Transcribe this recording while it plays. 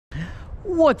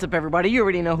What's up, everybody? You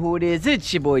already know who it is.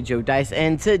 It's your boy Joe Dice,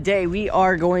 and today we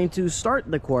are going to start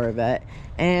the Corvette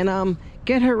and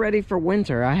get her ready for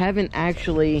winter. I haven't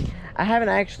actually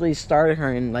started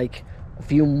her in like a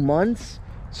few months,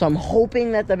 so I'm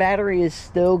hoping that the battery is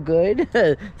still good.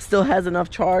 Still has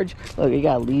enough charge. Look, it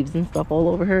got leaves and stuff all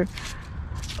over her.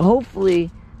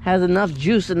 Hopefully has enough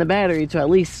juice in the battery to at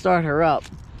least start her up.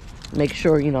 Make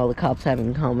sure, you know, the cops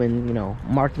haven't come and, you know,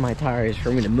 marked my tires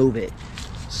for me to move it.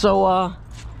 So,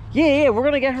 yeah, we're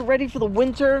gonna get her ready for the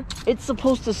winter. It's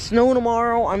supposed to snow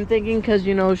tomorrow, I'm thinking, because,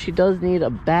 you know, she does need a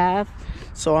bath.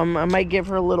 So I might give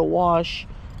her a little wash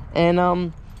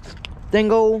and then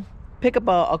go pick up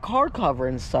a car cover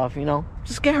and stuff, you know.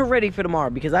 Just get her ready for tomorrow,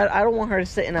 because I don't want her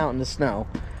sitting out in the snow.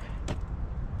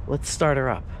 Let's start her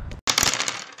up.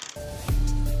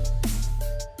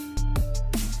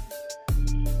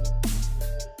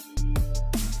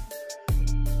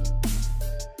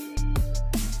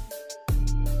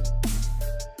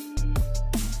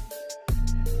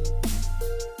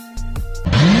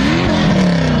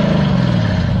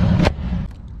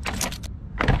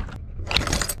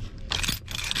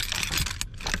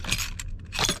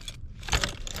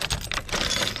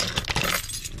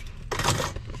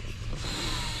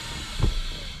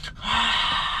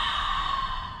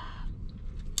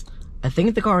 I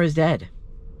think the car is dead.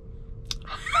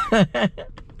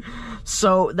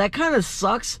 So that kind of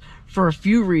sucks for a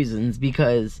few reasons,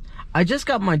 because I just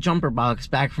got my jumper box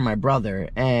back from my brother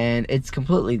and it's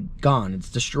completely gone. It's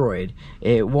destroyed.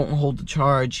 It won't hold the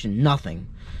charge, nothing.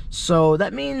 So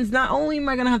that means not only am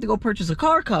I gonna have to go purchase a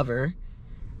car cover,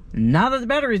 now that the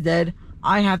battery's dead,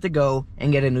 I have to go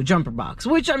and get a new jumper box,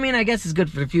 which, I mean, I guess is good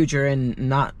for the future and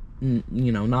not,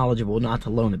 you know, knowledgeable not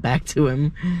to loan it back to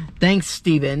him. Thanks,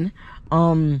 Steven.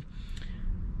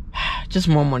 Just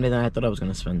more money than I thought I was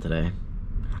gonna spend today.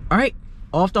 Alright,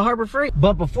 off to Harbor Freight.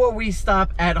 But before we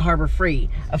stop at Harbor Freight,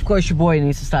 of course your boy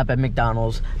needs to stop at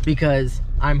McDonald's because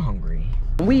I'm hungry.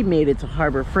 We made it to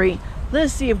Harbor Freight.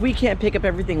 Let's see if we can't pick up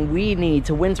everything we need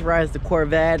to winterize the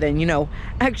Corvette and, you know,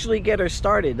 actually get her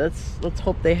started. Let's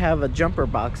hope they have a jumper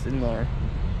box in there.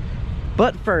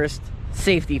 But first,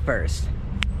 safety first.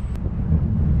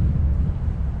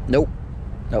 Nope,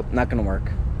 not gonna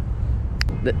work.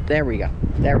 There we go.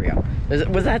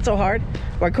 Was that so hard?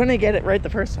 Why couldn't I get it right the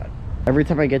first time? Every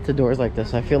time I get to doors like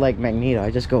this, I feel like Magneto. I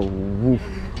just go woof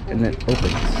and it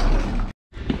opens.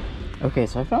 Okay,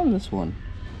 so I found this one.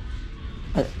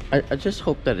 I just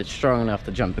hope that it's strong enough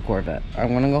to jump the Corvette.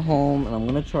 I'm gonna go home and I'm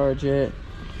gonna charge it,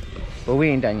 but we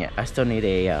ain't done yet. I still need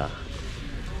a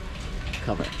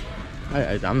cover.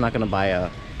 I'm not gonna buy a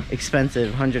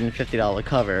expensive $150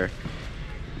 cover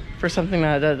for something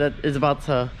that is about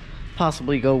to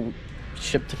possibly go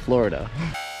ship to Florida.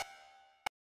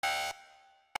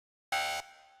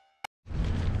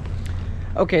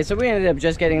 Okay, so we ended up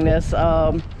just getting this.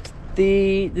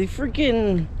 The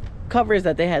freaking covers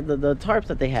that they had, the tarps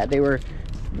that they had, they were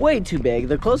way too big.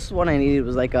 The closest one I needed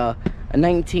was like a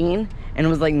 19, and it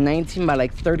was like 19 by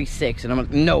like 36, and I'm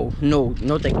like, no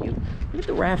thank you. Look at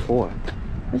the RAV4.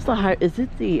 What's the high? Is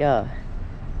it the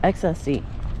XSC?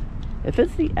 If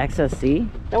it's the XSC,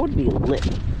 that would be lit.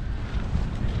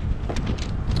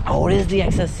 Oh, it is the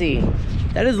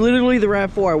XSC. That is literally the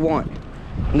RAV4 I want.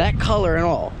 And that color and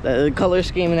all. The color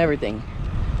scheme and everything.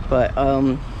 But,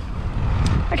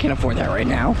 I can't afford that right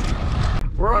now.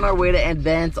 We're on our way to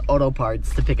Advanced Auto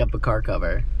Parts to pick up a car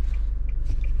cover.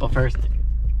 But first,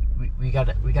 we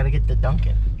gotta get the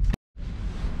Dunkin'.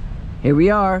 Here we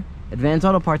are, Advanced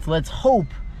Auto Parts. Let's hope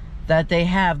that they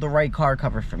have the right car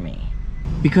cover for me.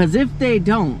 Because if they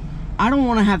don't, I don't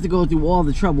want to have to go through all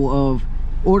the trouble of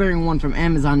ordering one from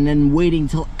Amazon and then waiting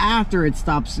till after it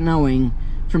stops snowing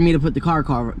for me to put the car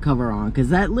cover on, because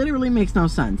that literally makes no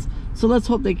sense. So let's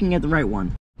hope they can get the right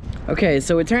one. Okay,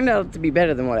 so it turned out to be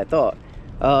better than what I thought.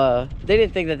 They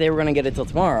didn't think that they were going to get it till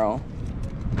tomorrow,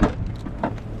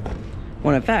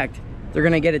 when in fact they're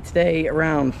going to get it today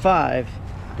around 5.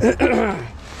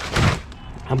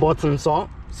 I bought some salt,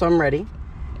 so I'm ready.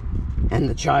 And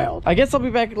the child. I guess I'll be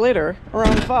back later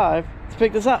around 5 to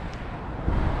pick this up.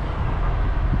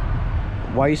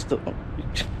 Why are you still...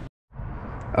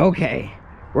 Okay,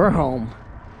 we're home.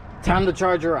 Time to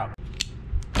charge her up.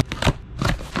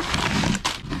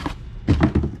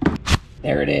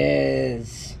 There it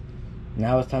is.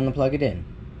 Now it's time to plug it in.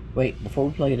 Wait, before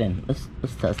we plug it in, let's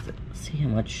test it. Let's see how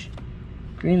much.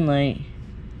 Green light.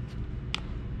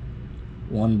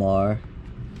 1 bar.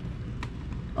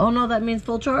 Oh no, that means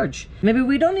full charge. Maybe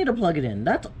we don't need to plug it in.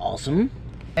 That's awesome.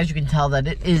 As you can tell that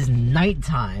it is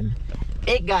nighttime.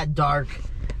 It got dark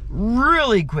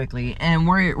really quickly, and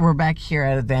we're back here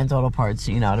at Advanced Auto Parts,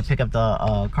 you know, to pick up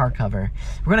the car cover.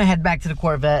 We're gonna head back to the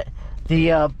Corvette.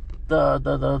 The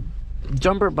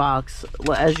jumper box,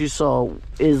 as you saw,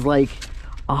 is like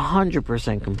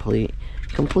 100% complete,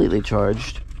 completely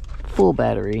charged, full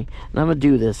battery. And I'm gonna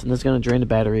do this, and it's gonna drain the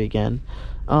battery again.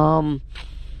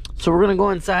 So we're gonna go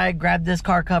inside, grab this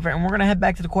car cover, and we're gonna head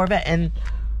back to the Corvette and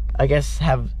I guess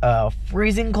have a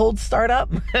freezing cold startup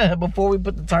before we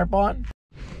put the tarp on.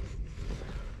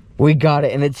 We got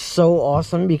it, and it's so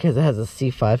awesome because it has a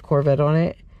C5 Corvette on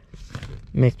it.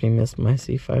 Makes me miss my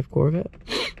C5 Corvette.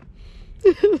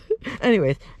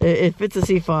 Anyways, it fits a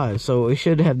C5, so it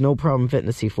should have no problem fitting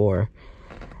a C4.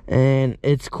 And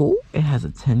it's cool. It has a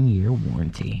 10-year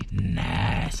warranty.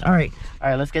 Nice. All right,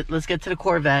 let's get to the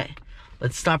Corvette.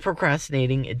 Let's stop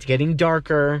procrastinating. It's getting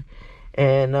darker,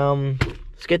 and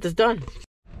let's get this done.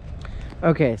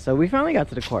 Okay, so we finally got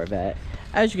to the Corvette.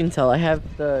 As you can tell, I have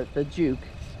the Juke.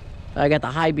 I got the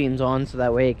high beams on so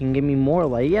that way it can give me more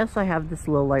light. Yes, I have this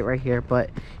little light right here, but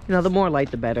you know, the more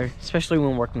light the better, especially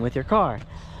when working with your car.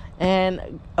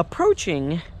 And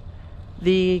approaching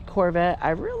the Corvette,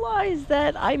 I realized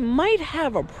that I might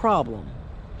have a problem.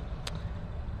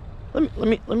 Let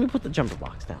me put the jumper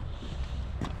box down.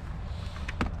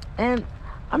 And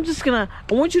I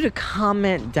want you to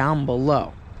comment down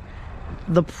below.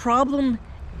 The problem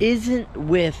isn't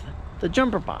with the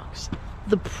jumper box.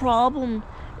 The problem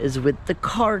is with the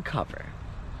car cover.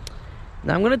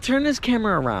 Now I'm going to turn this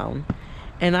camera around,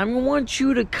 and I want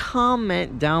you to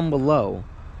comment down below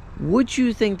what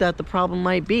you think that the problem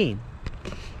might be.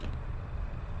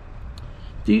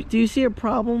 Do you see a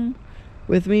problem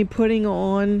with me putting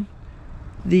on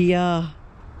the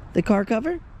car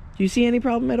cover? Do you see any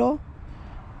problem at all?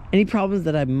 Any problems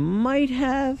that I might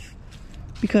have?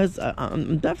 Because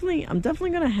I'm definitely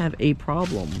gonna have a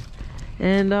problem.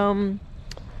 And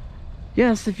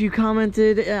yes, if you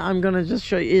commented, I'm gonna just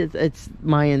show you. It's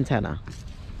my antenna.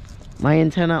 My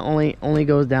antenna only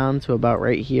goes down to about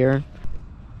right here,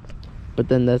 but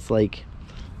then that's like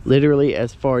literally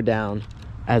as far down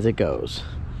as it goes.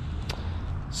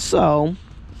 So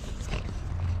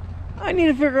I need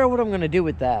to figure out what I'm gonna do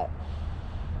with that.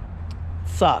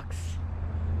 Sucks.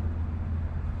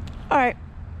 All right,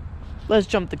 let's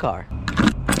jump the car.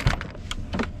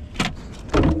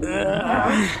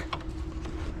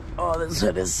 Oh, this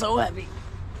hood is so heavy.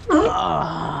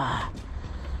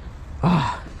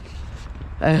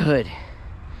 That hood,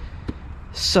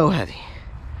 so heavy,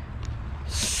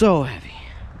 so heavy.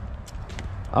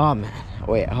 Oh man,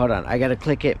 wait, hold on. I gotta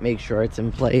click it, make sure it's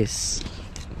in place.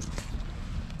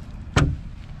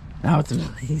 Now it's in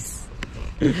place.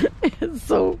 It's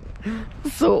so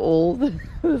old.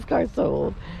 This car's so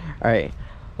old. All right,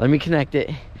 let me connect it,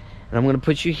 and I'm gonna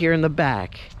put you here in the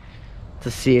back to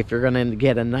see if you're gonna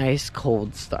get a nice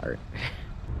cold start.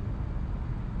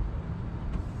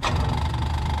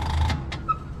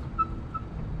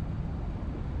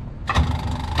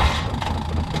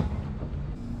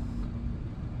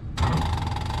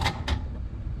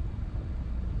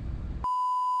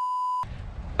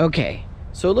 Okay,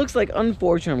 so it looks like,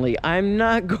 unfortunately, I'm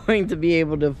not going to be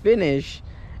able to finish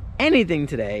anything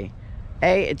today.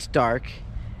 A, it's dark,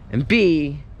 and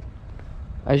B,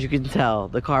 as you can tell,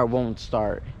 the car won't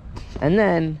start. And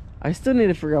then I still need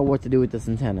to figure out what to do with this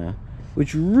antenna,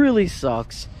 which really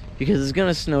sucks because it's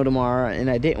gonna snow tomorrow,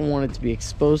 and I didn't want it to be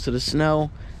exposed to the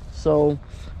snow. So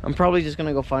I'm probably just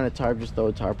gonna go find a tarp, just throw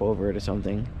a tarp over it or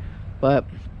something. But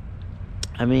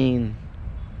I mean,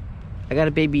 I got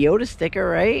a Baby Yoda sticker,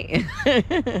 right?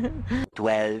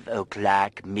 12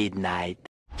 o'clock midnight.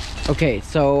 Okay,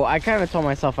 so I kind of told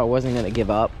myself I wasn't gonna give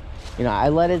up. You know, I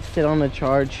let it sit on the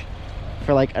charge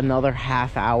for like another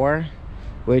half hour,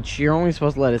 which you're only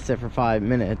supposed to let it sit for 5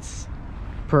 minutes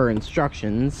per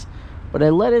instructions, but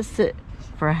I let it sit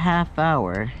for a half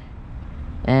hour,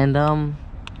 and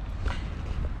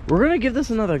we're gonna give this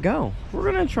another go. We're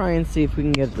gonna try and see if we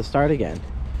can get it to start again.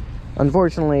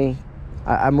 Unfortunately,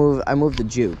 I moved the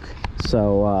Juke,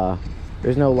 so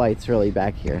there's no lights really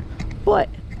back here, but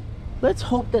let's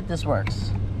hope that this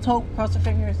works. Let's hope, cross our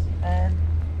fingers, and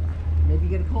maybe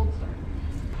get a cold start.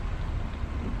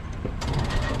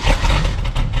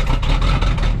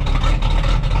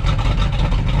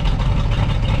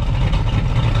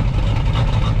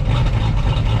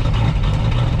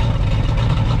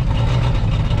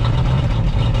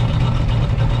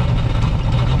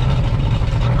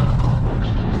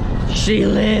 She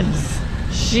lives.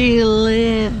 She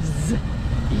lives.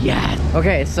 Yes.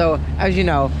 Okay, so as you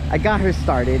know, I got her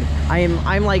started.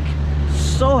 I'm like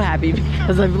so happy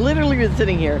because I've literally been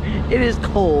sitting here. It is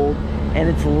cold and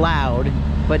it's loud,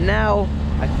 but now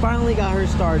I finally got her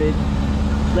started,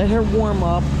 let her warm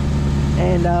up,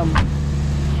 and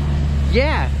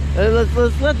yeah,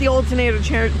 let's let the alternator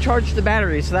charge the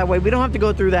battery so that way we don't have to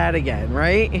go through that again,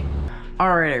 right?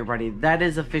 Alright everybody, that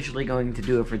is officially going to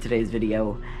do it for today's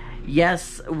video.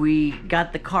 Yes, we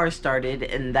got the car started,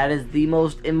 and that is the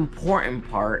most important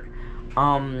part.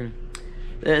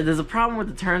 There's a problem with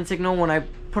the turn signal. When I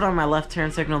put on my left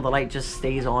turn signal, the light just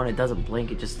stays on. It doesn't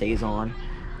blink, it just stays on.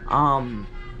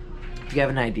 If you have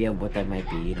an idea of what that might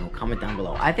be, you know, comment down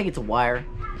below. I think it's a wire,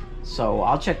 so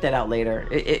I'll check that out later.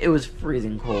 It was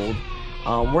freezing cold.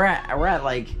 We're at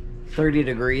like 30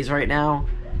 degrees right now,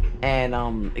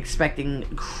 and expecting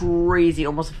crazy,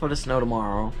 almost a foot of snow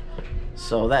tomorrow.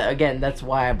 So that, again, that's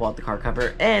why I bought the car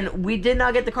cover. And we did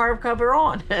not get the car cover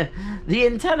on. The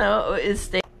antenna is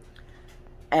staying.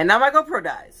 And now my GoPro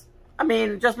dies. I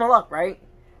mean, just my luck, right?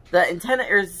 The antenna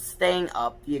is staying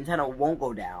up. The antenna won't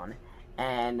go down.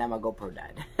 And now my GoPro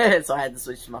died. So I had to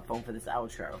switch to my phone for this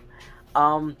outro.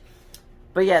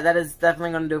 But yeah, that is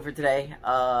definitely going to do it for today.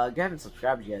 If you haven't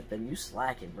subscribed yet, then you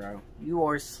slacking, bro. You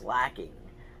are slacking.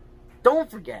 Don't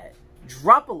forget,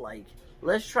 drop a like.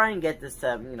 Let's try and get this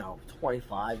to, you know,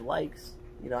 25 likes.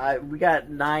 You know, we got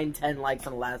 9, 10 likes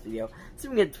on the last video. So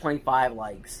we can get 25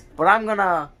 likes. But I'm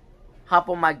gonna hop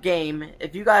on my game.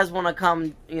 If you guys want to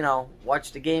come, you know,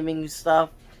 watch the gaming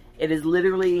stuff, it is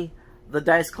literally the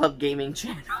Dice Club Gaming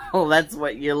channel. That's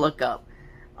what you look up.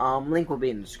 Link will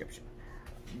be in the description.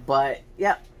 But,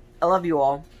 yeah, I love you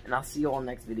all. And I'll see you all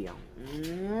next video.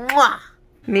 Mwah!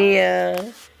 Mia.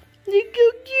 Look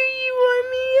how cute you are,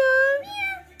 Mia.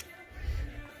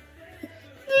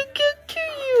 Look how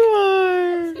cute you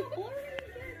are.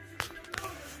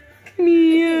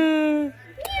 Mia.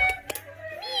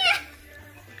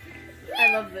 I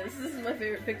love this. This is my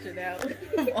favorite picture now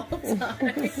of all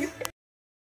time.